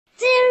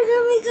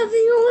wake up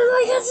and go with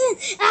my cousin.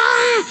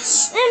 Ah!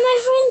 And my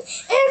friend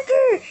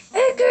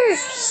Edgar.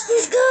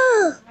 Let's go.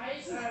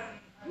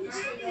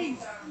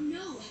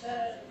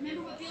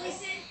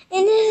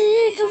 And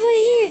then come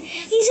right here.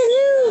 He's a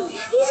noob.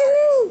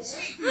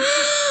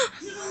 Ah!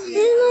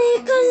 And my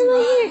cousin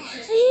right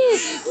here.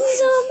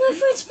 He's on my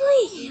friend's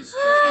plate.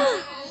 Ah!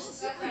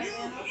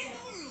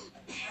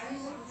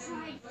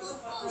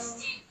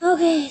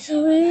 Okay,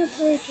 so we're gonna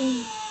play a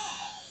game.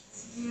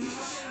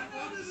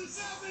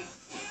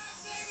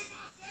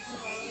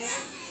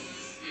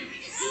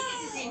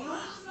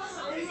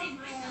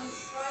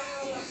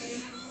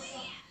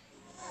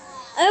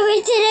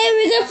 Alright, today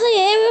we're gonna play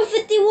Area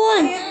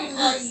 51.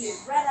 Today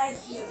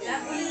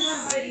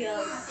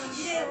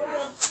we're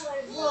gonna play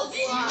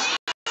roblox.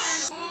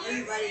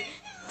 Everybody.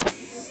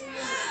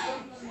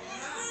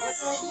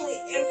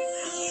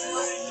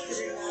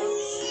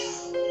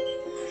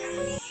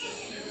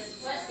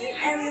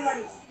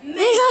 Everybody.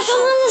 Make us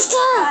come on the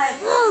stop.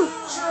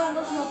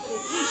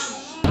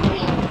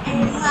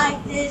 And like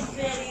this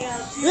video.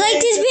 Like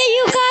this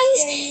video, guys.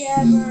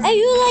 If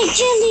you like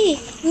Jelly,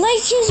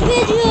 like his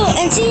video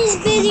and see his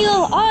video,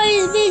 all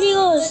his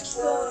videos.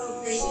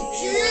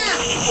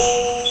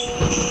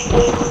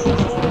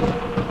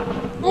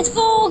 Let's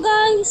go,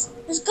 guys.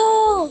 Let's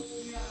go.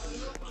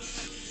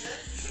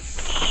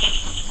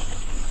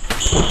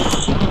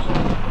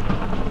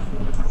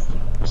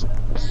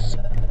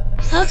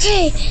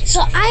 Okay, so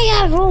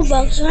I got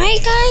Roblox,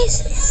 right,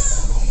 guys?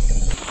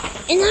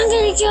 And I'm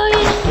gonna show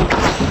you.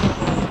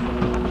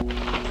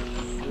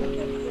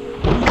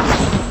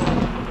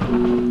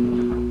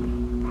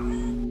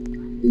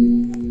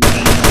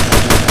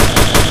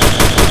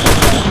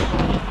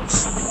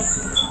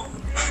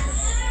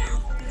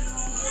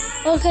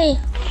 Okay,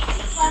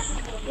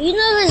 you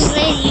know this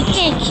lady, you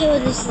can't kill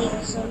this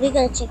lady, so we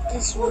gotta check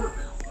this one.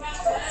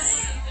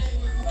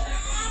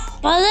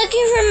 But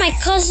looking for my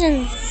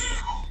cousin.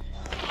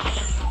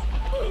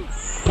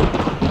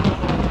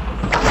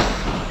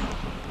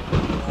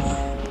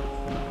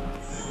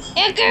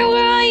 Edgar,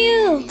 where are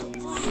you?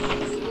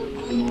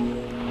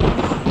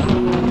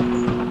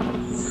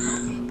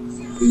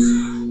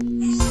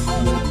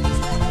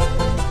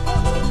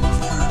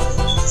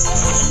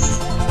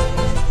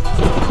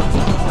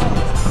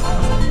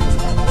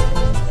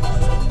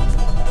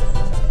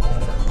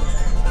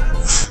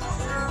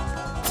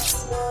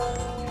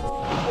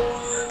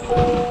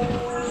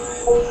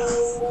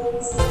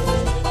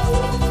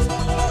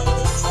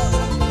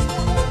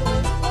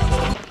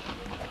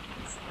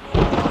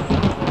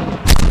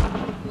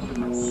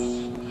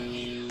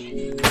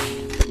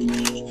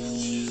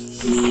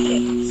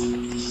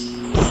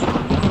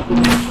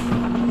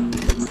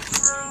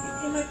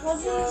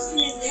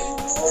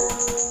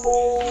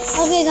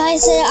 Okay,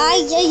 guys, so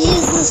I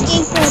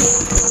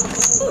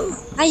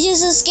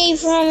just escaped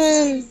from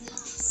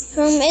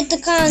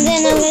Ithaca, and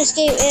then I'm gonna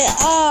escape it.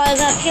 Oh, I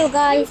got killed,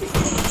 guys.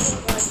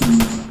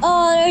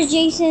 Oh, there's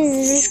Jason,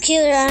 this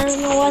killer. I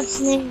don't know what's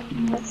his name.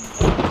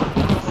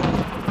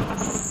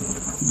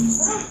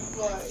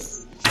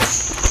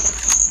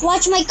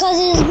 Watch my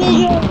cousin's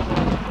video.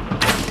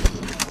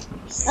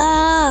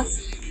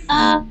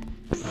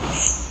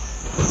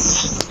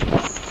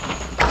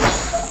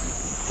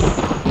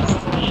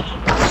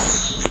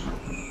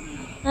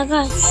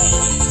 Okay.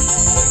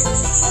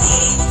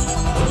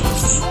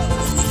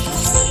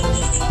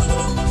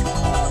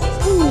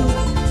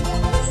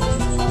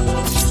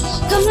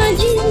 Come on,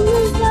 Jesus,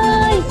 let's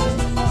die.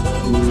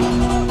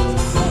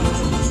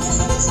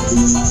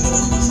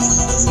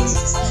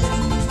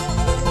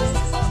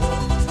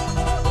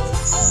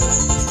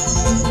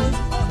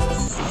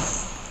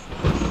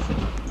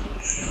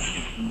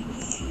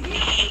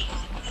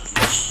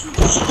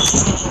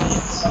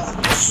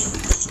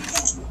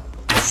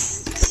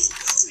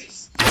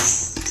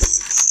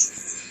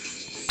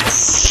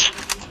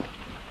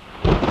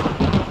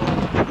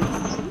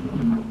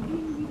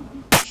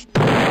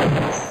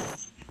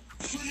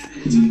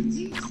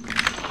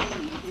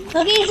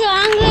 Okay, so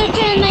I'm gonna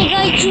turn my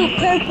guy to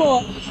purple.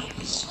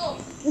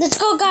 Let's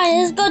go,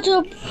 guys. Let's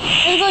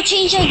go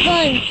change our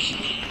guns.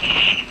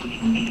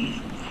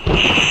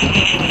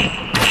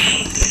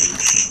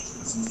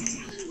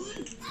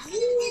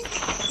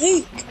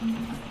 Hey.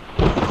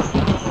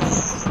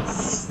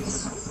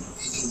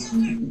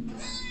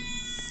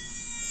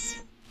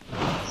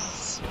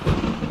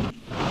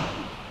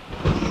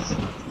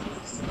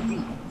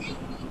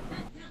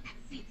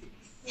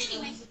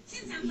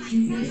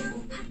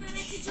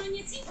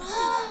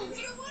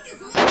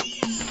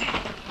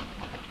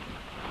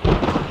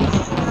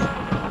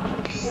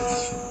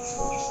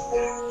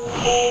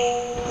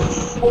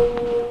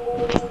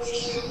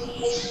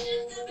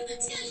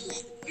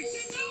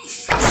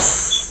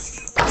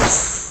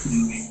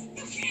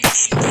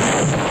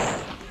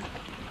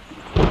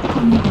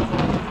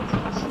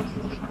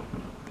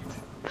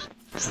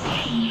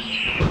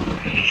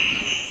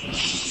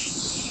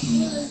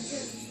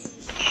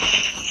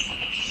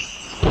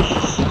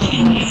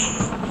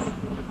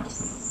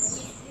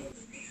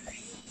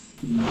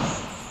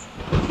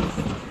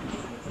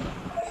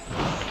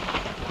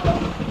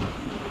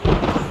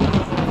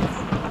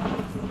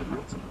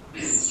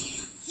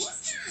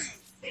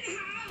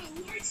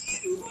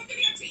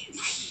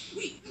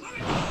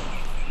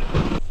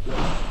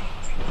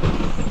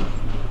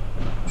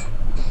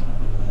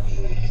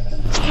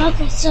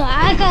 Okay, so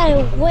I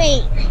gotta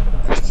wait.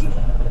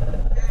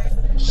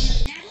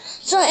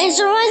 So it's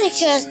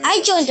ridiculous.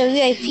 I joined the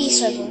VIP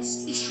server.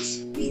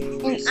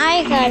 And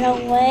I gotta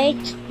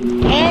wait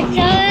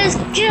until his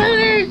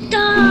killer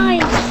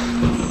dies.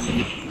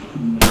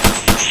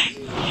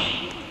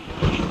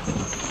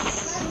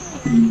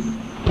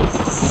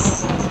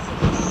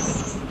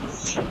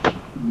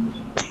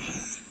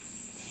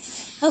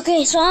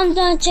 Okay, so I'm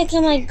done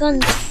checking my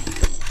guns.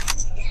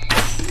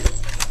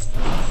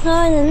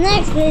 Now in the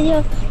next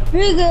video,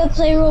 we're gonna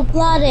play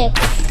Roblox.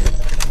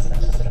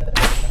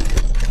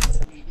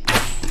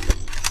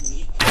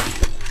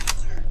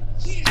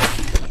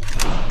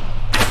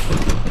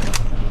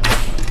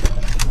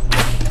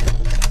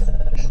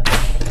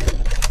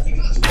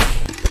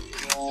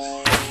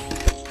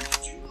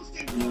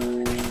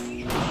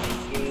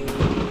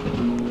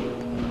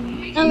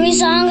 Okay,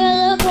 so I'm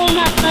gonna look for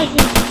my cousin.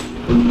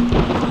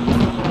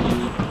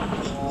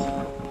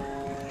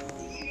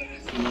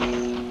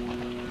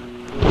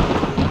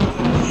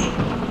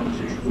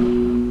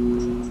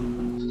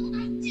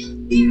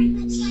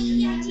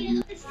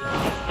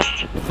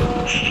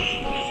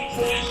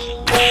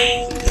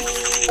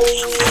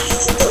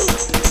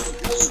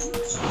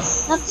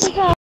 Okay,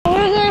 so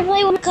we're gonna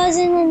play with my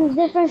cousin in a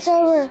different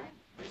server.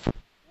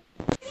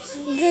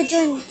 Good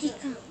join,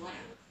 Tika.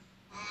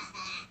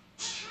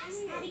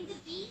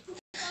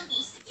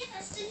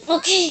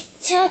 Okay,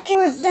 so okay,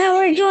 now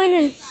we're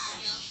joining.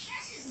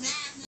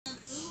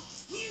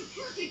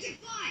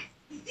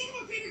 Think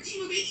of our favorite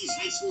team of 80s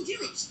high school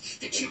heroes.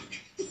 The jock,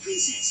 the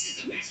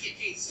princess, the basket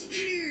case, the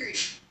nerd.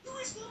 Who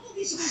is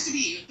Bumblebee supposed to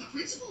be? The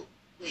principal?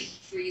 Wait,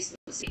 who are you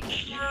supposed to be?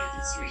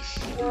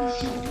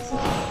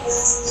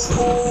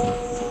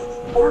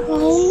 Okay,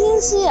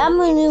 you see, I'm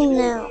a noob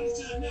now.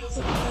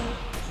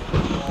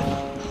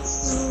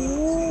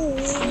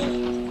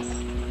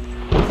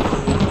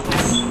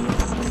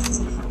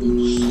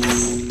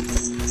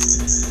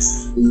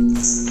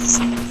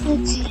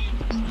 Okay.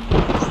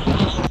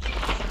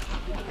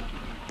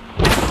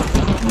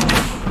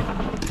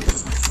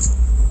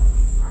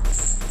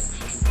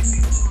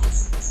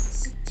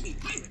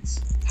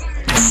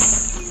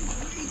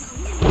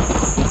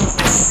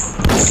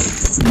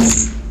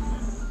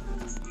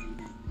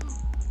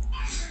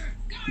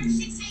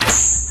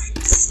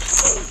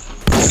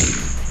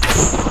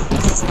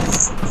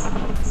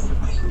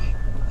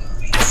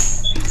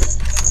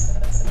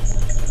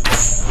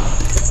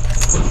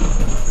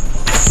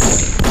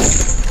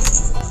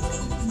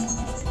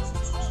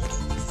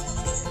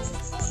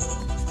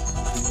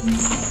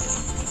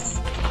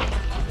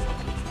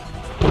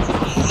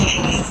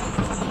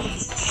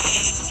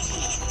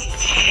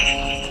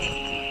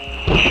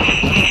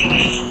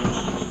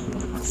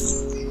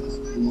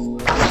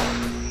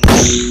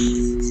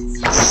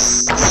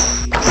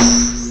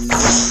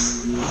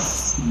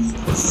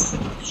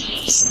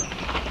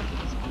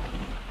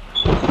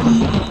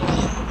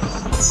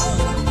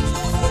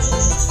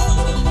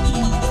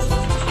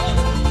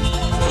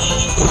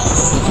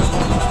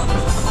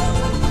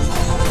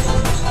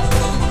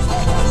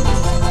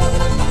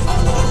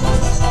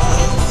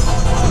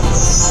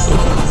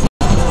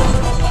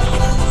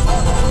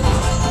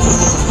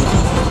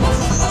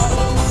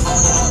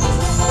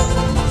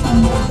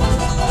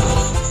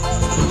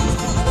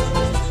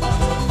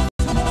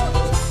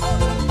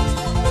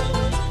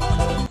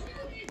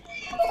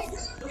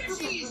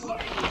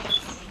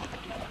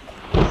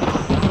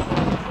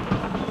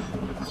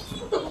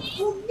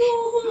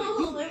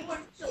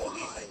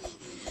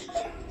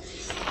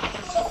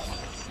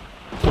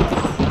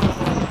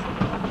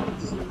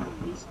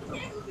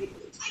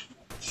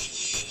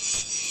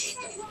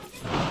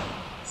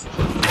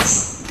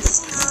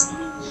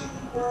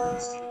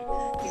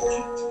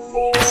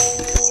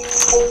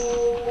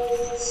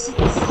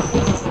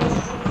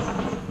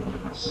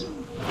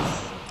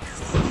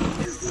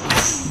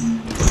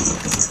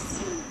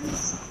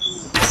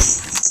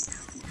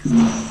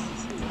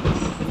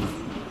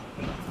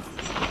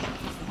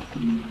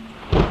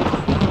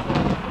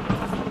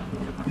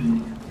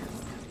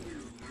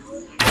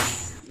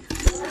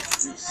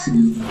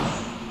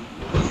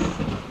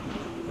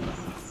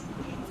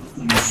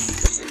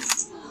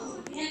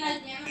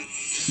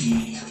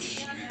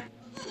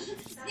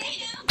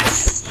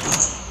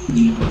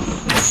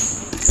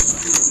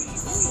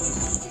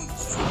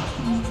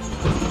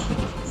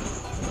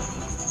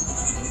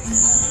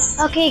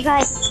 Okay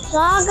guys, so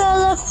I'm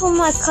gonna look for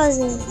my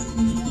cousin.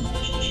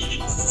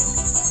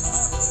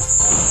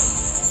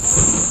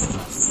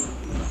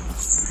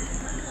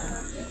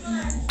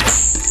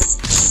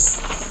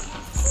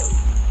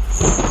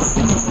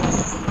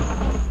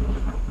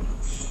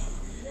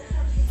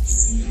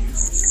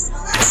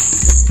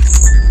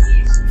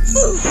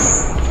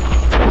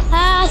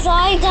 So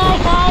I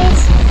died guys.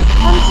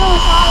 I'm so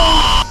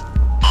sorry.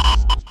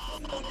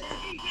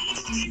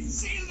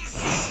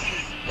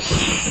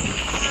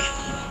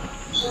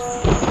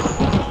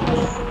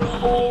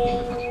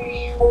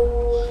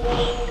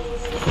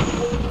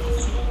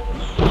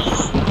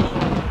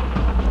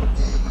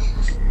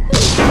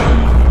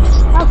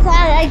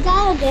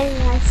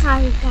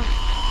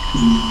 Okay,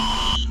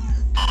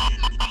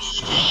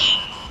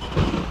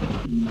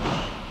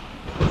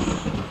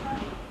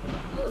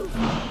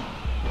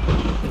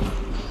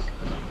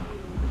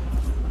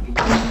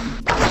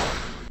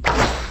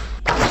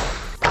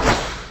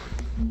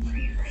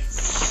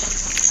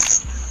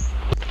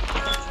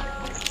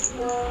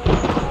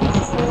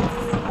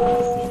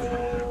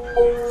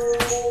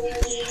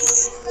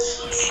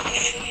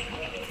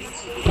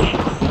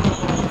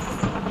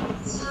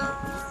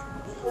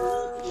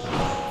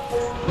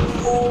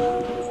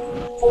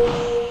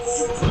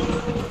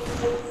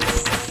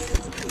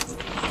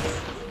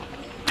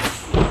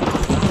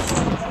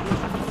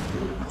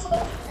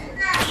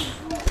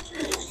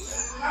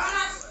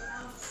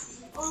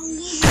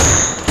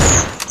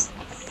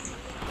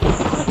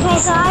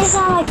 so I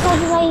saw my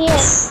code right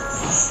here.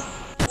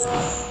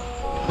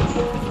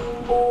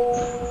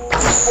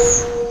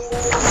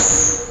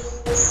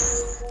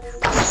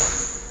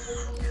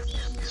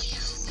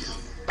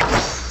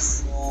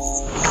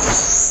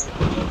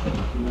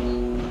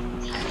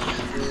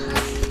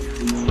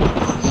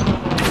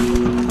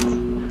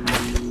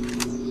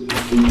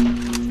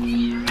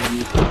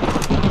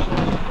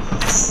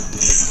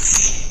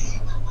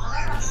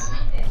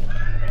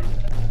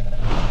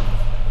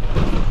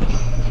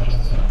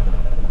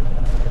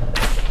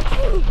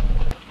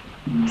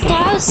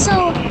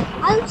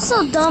 I'm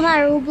so dumb at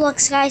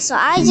Roblox, guys, so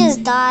I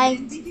just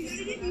died.